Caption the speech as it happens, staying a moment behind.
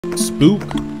Spook.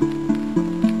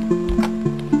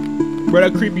 Bro,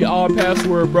 that creepy odd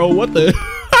password, bro. What the?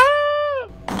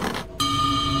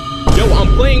 Yo, I'm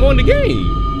playing on the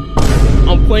game.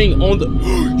 I'm playing on the.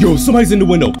 Yo, somebody's in the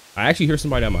window. I actually hear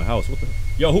somebody at my house. What the?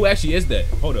 Yo, who actually is that?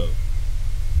 Hold up.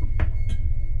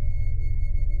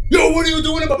 Yo, what are you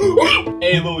doing about?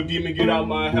 Hey, little demon, get out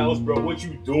my house, bro. What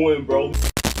you doing, bro?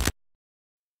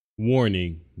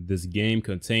 Warning: this game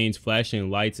contains flashing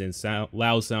lights and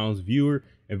loud sounds. Viewer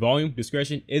and volume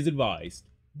discretion is advised.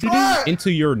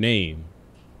 Into your name.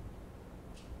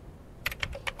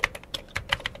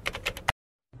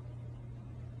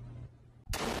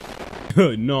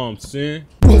 Know what I'm saying?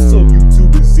 What's up,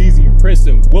 YouTube? It's ZZ Prince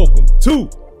and welcome to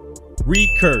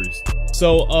Recursed.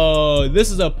 So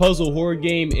this is a puzzle horror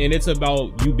game, and it's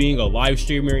about you being a live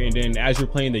streamer, and then as you're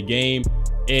playing the game,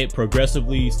 it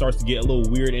progressively starts to get a little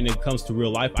weird and it comes to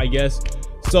real life, I guess.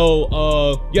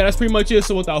 So yeah, that's pretty much it.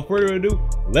 So without further ado,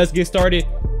 let's get started.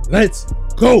 Let's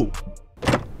go.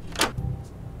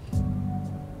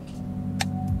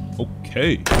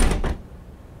 Okay.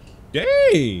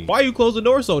 Dang, why you close the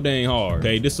door so dang hard?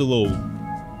 Okay, this room.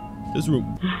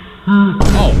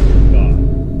 Oh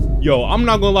god. Yo, I'm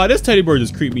not gonna lie, this teddy bear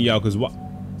just creeped me out because what?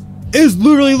 It's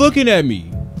literally looking at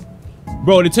me.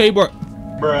 Bro, the teddy bear.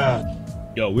 Bruh.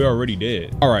 Yo, we're already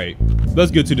dead. All right,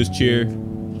 let's get to this chair.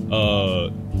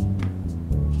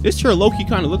 This chair low-key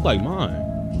kind of look like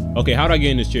mine. Okay, how do I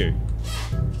get in this chair?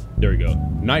 There we go.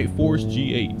 Night Force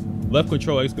G8. Left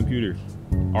control X computer.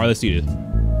 All right, let's see this.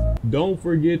 Don't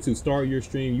forget to start your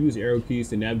stream. Use arrow keys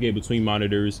to navigate between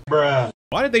monitors. Bruh.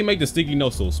 Why did they make the sticky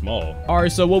note so small? All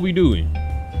right, so what we doing?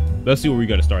 Let's see where we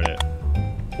gotta start at.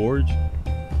 Forge.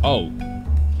 Oh.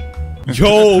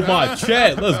 Yo, my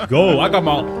chat. Let's go. I got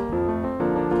my.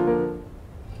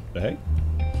 The heck?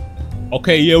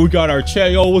 Okay, yeah, we got our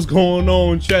chat. Yo, what's going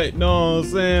on, chat? Know what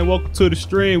I'm saying? Welcome to the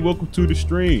stream. Welcome to the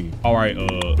stream. All right,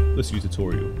 let's use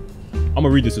tutorial. I'm gonna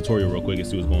read this tutorial real quick and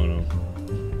see what's going on.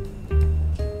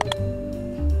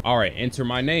 All right, enter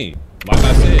my name. Like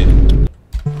I said.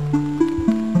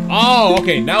 Oh,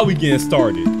 okay, now we getting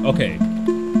started. Okay,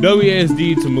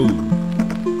 WSD to move.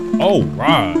 Oh,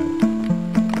 right.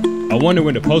 I wonder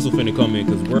when the puzzle finna come in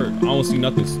because I don't see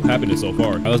nothing happening so far.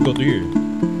 All right, let's go through here.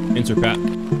 Enter path.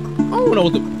 I don't know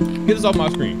what the. Get this off my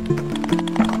screen.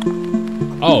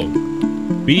 Oh,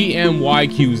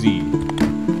 BMYQZ.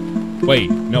 Wait,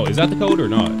 no, is that the code or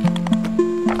not?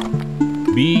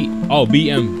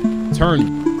 BM.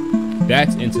 Turn.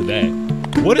 That's into that.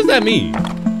 What does that mean?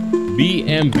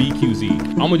 BMBQZ.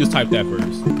 I'm gonna just type that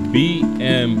first.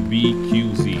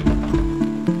 BMBQZ.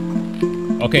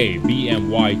 Okay,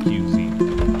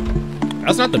 BMYQZ.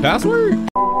 That's not the password?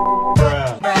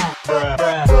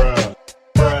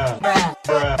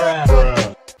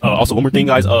 Also, one more thing,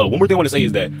 guys. One more thing I want to say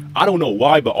is that I don't know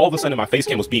why, but all of a sudden my face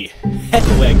cam was being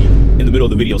hecka laggy in the middle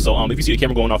of the video. So if you see the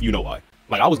camera going off, you know why.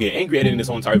 Like, I was getting angry at it in this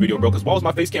whole entire video, bro, because why was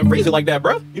my face cam freezing like that,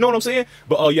 bro? You know what I'm saying?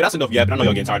 But yeah, that's enough yapping. I know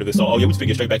y'all getting tired of it, so yeah, we just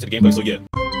figure straight back to the gameplay, so yeah.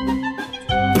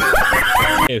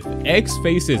 If X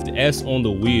faces S on the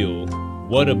wheel,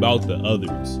 what about the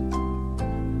others?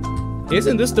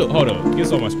 Isn't this the, hold up, get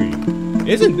this on my screen.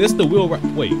 Isn't this the wheel,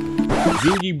 wait.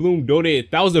 Zingy Bloom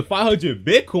donated 1,500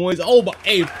 Bitcoins. Oh, but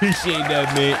hey, appreciate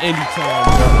that, man.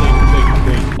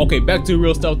 Anytime, bro. Okay, back to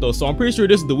real stuff, though. So I'm pretty sure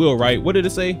this is the wheel, right? What did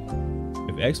it say?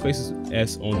 If X faces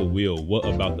S on the wheel, what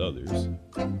about the others?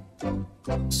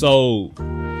 So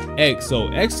X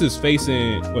is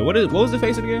facing, wait, what was it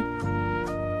facing again?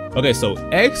 Okay, so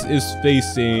X is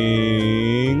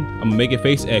facing, I'm gonna make it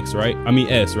face X, right? I mean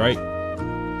S, right?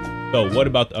 So what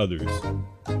about the others?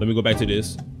 Let me go back to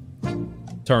this.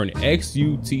 Turn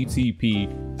XUTTP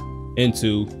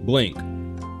into blink.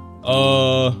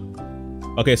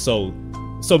 Okay, so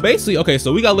basically, okay,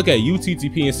 so we gotta look at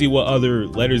UTTP and see what other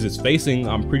letters it's facing,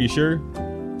 I'm pretty sure.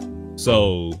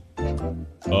 So,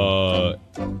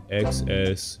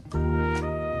 XS,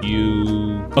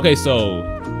 U, okay, so,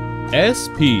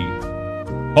 SP.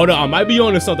 Hold on, I might be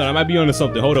on to something,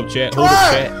 Hold up, chat,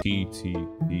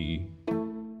 TTP.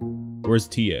 Where's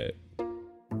T at?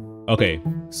 Okay,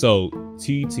 so,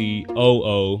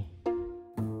 TTOO,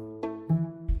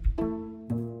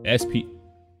 SP.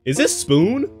 Is this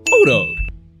spoon? Hold up.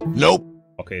 Nope.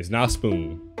 Okay, it's not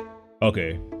spoon.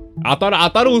 Okay. I thought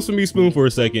it was gonna be spoon for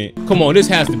a second. Come on, this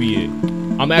has to be it.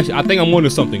 I think I'm onto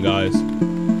something, guys.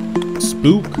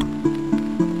 Spook.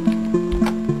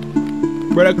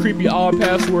 Bro, that creepy odd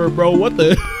password, bro. What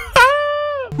the?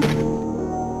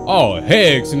 Oh,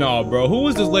 heck nah, bro. Who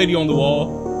is this lady on the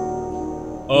wall?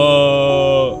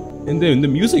 And then the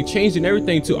music changed and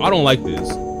everything too. I don't like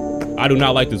this. I do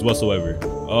not like this whatsoever.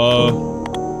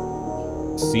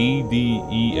 C, D,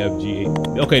 E, F, G, A.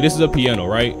 Okay, this is a piano,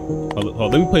 right? Hold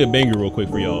on, let me play a banger real quick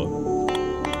for y'all.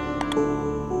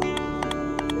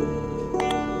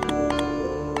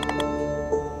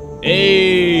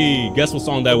 Hey, guess what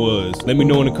song that was? Let me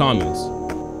know in the comments.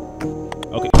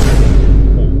 Okay.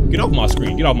 Oh, get off my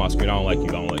screen. Get off my screen. I don't like you.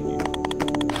 I don't like you.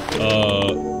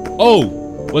 Oh,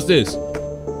 what's this?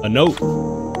 A note?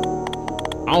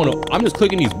 I don't know. I'm just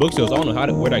clicking these bookshelves. I don't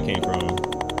know where that came from.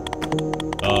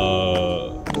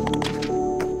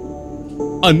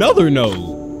 Another note.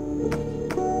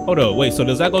 Hold up. Wait, so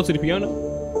does that go to the piano?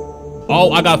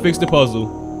 Oh, I gotta fix the puzzle.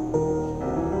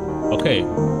 Okay.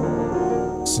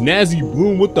 Snazzy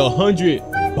Bloom with the 100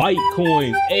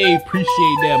 Bitcoins. Hey,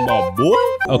 appreciate that, my boy.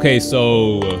 Okay,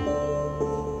 so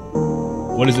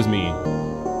what does this mean?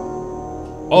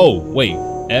 Oh, wait,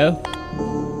 F.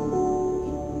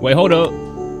 Wait, hold up.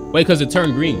 Wait, because it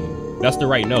turned green. That's the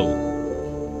right note.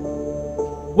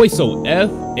 Wait, so F,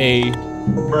 A.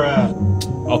 Bruh.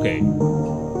 Okay,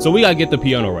 so we gotta get the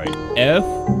piano right. F,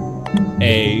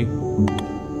 A,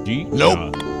 G. Nope.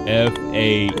 Nah. F,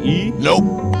 A, E. Nope.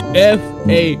 F,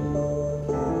 A,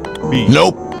 B.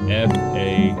 Nope. F,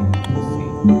 A, C.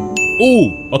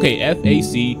 Ooh, okay, F, A,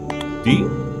 C, D.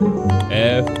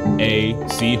 F, A,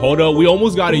 C. Hold up, we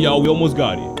almost got it, y'all. We almost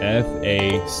got it. F,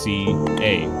 A, C,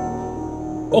 A.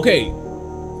 Okay,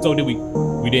 so did we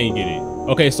didn't get it.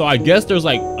 Okay, so I guess there's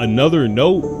like another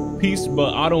note piece,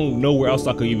 but I don't know where else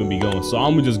I could even be going. So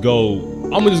I'm gonna just go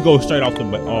straight off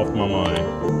my mind.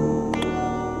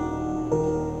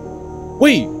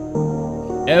 Wait,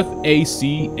 F, A,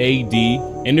 C, A, D,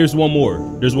 and there's one more.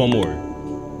 There's one more.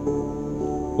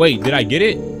 Wait, did I get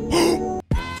it?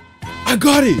 I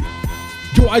got it.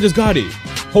 Yo, I just got it.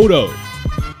 Hold up.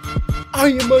 I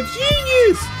am a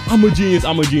genius. I'm a genius.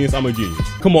 I'm a genius. I'm a genius.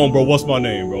 Come on, bro. What's my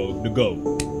name, bro? The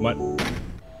GOAT. My.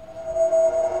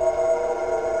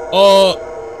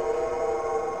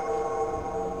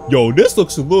 Yo, this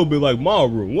looks a little bit like my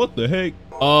room. What the heck?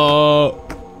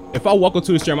 If I walk up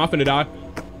to this chair, am I finna die?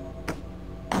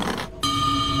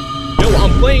 Yo,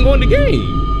 I'm playing on the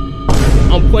game.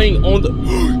 I'm playing on the.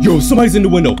 Yo, somebody's in the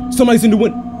window. Somebody's in the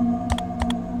window.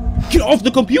 Get off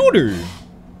the computer.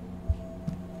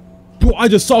 Bro, I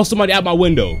just saw somebody at my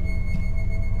window.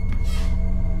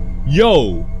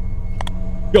 Yo,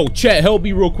 chat, help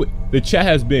me real quick. The chat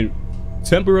has been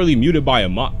temporarily muted by a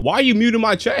mod. Why are you muting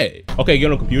my chat? Okay,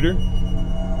 get on the computer.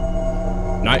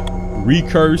 Night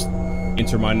recursed.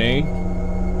 Enter my name.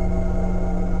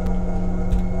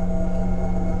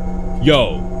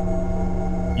 Yo.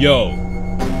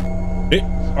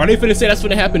 Are they finna say that's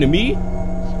finna happen to me?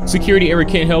 Security error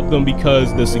can't help them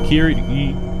because the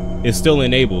security is still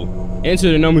enabled.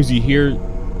 Enter the numbers you hear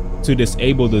to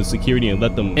disable the security and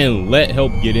let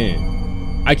help get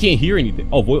in. I can't hear anything.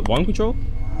 Oh, volume control?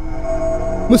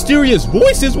 Mysterious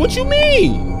voices? What you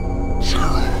mean?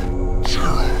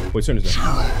 Wait, turn this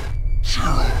down.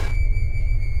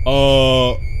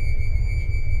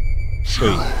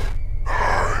 Wait.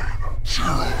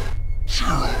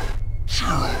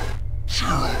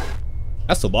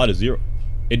 That's a lot of zero.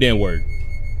 It didn't work.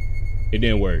 It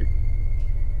didn't work.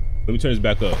 Let me turn this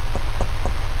back up.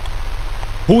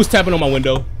 Who is tapping on my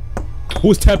window?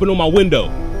 Who is tapping on my window?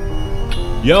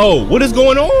 Yo, what is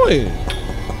going on?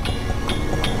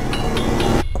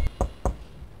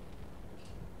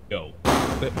 Yo.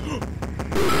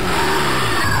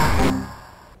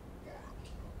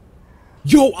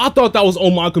 Yo, I thought that was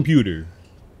on my computer.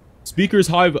 Speakers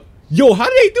high. Yo, how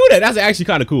did they do that? That's actually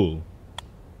kind of cool.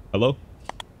 Hello?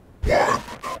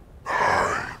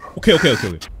 Okay.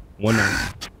 1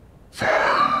 9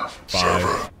 5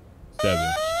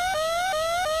 7.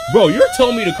 Bro, you're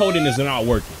telling me the coding is not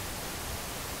working.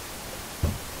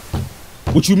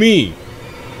 What you mean?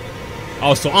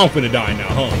 Oh, so I'm finna die now,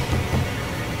 huh?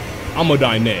 I'm gonna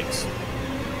die next.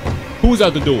 Who's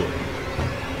out the door?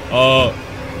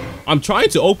 I'm trying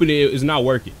to open it. It's not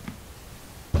working.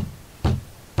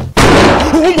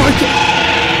 Oh my god!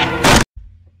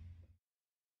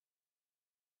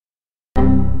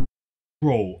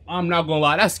 Bro, I'm not gonna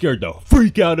lie, that scared the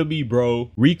freak out of me,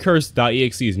 bro.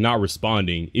 Recurse.exe is not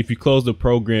responding. If you close the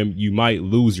program, you might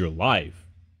lose your life.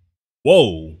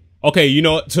 Whoa. Okay, you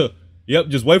know what? Yep,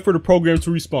 just wait for the program to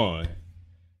respond.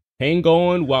 Hang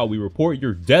on while we report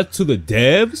your death to the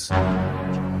devs.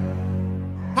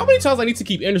 How many times I need to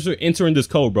keep entering this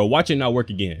code, bro? Watch it not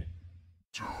work again.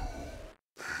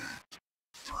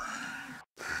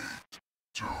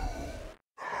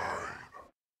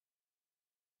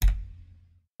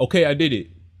 Okay, I did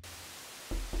it.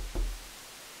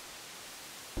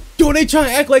 Yo, they trying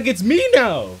to act like it's me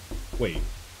now. Wait.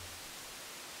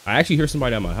 I actually hear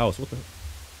somebody at my house. What the?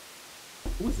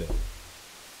 Who is that?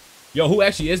 Yo, who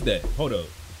actually is that? Hold up.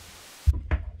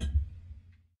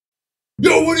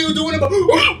 Yo, what are you doing about?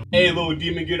 Hey, little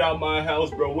demon, get out my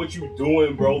house, bro. What you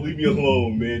doing, bro? Leave me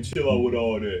alone, man. Chill out with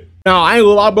all that. No, I ain't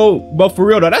gonna lie, bro. But for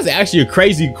real, though, that's actually a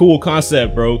crazy cool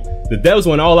concept, bro. The devs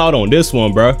went all out on this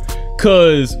one, bro.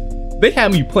 Cause they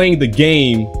had me playing the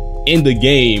game, in the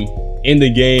game, in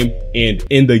the game, and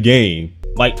in the game.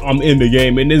 Like, I'm in the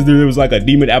game, and then there was like a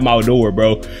demon at my door,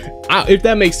 bro. If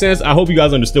that makes sense, I hope you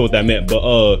guys understood what that meant. But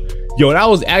yo, that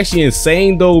was actually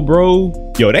insane though,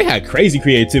 bro. Yo, they had crazy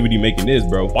creativity making this,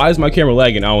 bro. Why is my camera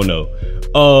lagging? I don't know.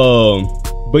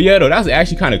 But yeah, though, that's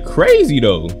actually kind of crazy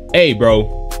though. Hey,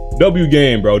 bro, W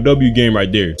game, bro. W game right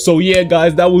there. So yeah,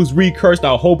 guys, that was Recursed.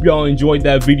 I hope y'all enjoyed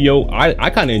that video. I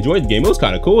kind of enjoyed the game. It was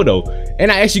kind of cool though. And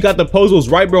I actually got the puzzles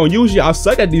right, bro. And usually I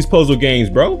suck at these puzzle games,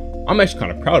 bro. I'm actually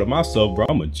kind of proud of myself, bro.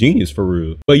 I'm a genius for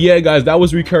real. But yeah, guys, that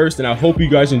was Recursed, and I hope you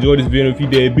guys enjoyed this video. If you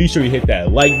did, be sure you hit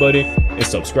that like button and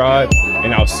subscribe,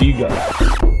 and I'll see you guys.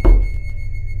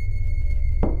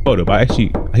 Hold up, I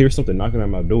hear something knocking at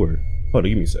my door. Hold up,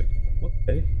 give me a second. What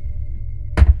the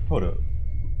heck? Hold up.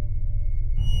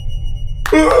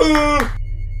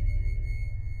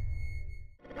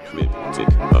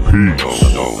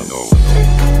 Peace.